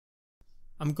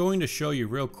I'm going to show you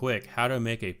real quick how to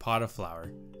make a pot of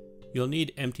flour. You'll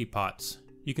need empty pots.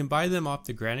 You can buy them off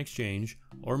the Grand Exchange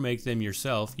or make them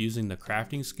yourself using the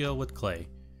crafting skill with clay.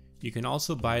 You can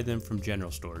also buy them from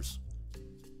general stores.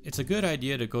 It's a good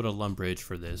idea to go to Lumbridge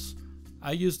for this.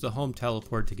 I used the home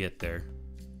teleport to get there.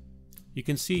 You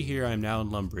can see here I'm now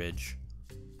in Lumbridge.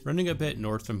 Running a bit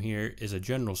north from here is a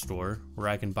general store where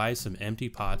I can buy some empty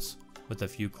pots with a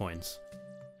few coins.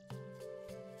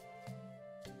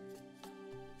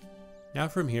 Now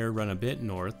from here run a bit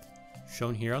north,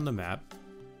 shown here on the map.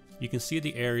 You can see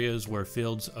the areas where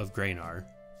fields of grain are.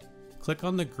 Click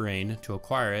on the grain to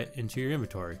acquire it into your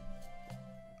inventory.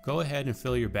 Go ahead and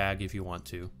fill your bag if you want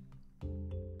to.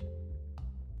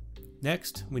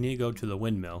 Next, we need to go to the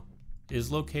windmill. It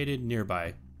is located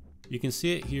nearby. You can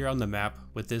see it here on the map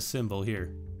with this symbol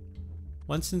here.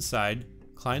 Once inside,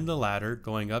 climb the ladder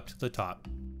going up to the top.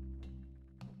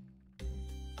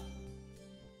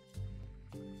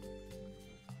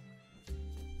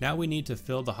 Now we need to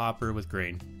fill the hopper with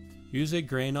grain. Use a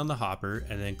grain on the hopper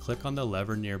and then click on the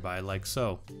lever nearby like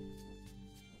so.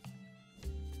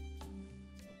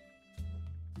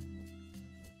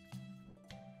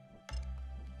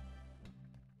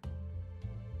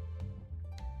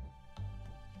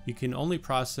 You can only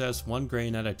process one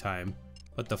grain at a time,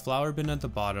 but the flour bin at the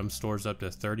bottom stores up to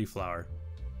 30 flour.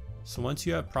 So once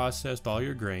you have processed all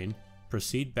your grain,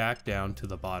 proceed back down to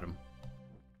the bottom.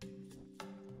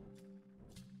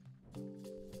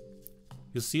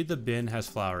 You'll see the bin has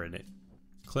flour in it.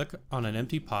 Click on an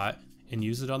empty pot and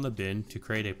use it on the bin to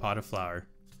create a pot of flour.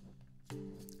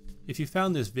 If you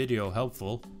found this video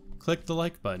helpful, click the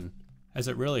like button, as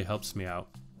it really helps me out.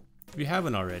 If you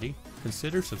haven't already,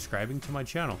 consider subscribing to my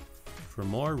channel for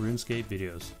more RuneScape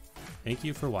videos. Thank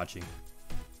you for watching.